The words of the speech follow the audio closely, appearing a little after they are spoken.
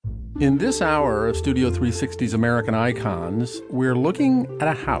In this hour of Studio 360's American Icons, we're looking at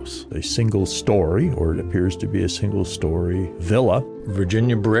a house. A single story, or it appears to be a single story, villa.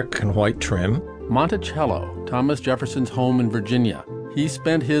 Virginia brick and white trim. Monticello, Thomas Jefferson's home in Virginia. He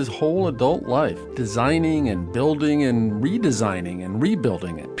spent his whole adult life designing and building and redesigning and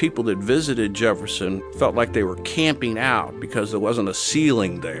rebuilding it. People that visited Jefferson felt like they were camping out because there wasn't a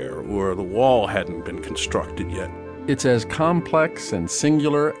ceiling there or the wall hadn't been constructed yet. It's as complex and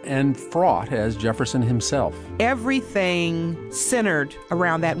singular and fraught as Jefferson himself. Everything centered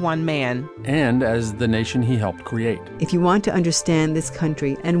around that one man. And as the nation he helped create. If you want to understand this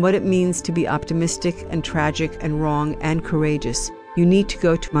country and what it means to be optimistic and tragic and wrong and courageous, you need to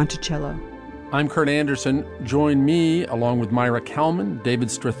go to Monticello. I'm Kurt Andersen. Join me, along with Myra Kalman, David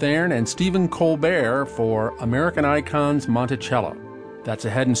Strathairn, and Stephen Colbert for American Icons Monticello. That's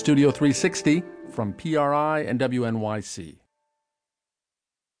ahead in Studio 360 from PRI and WNYC.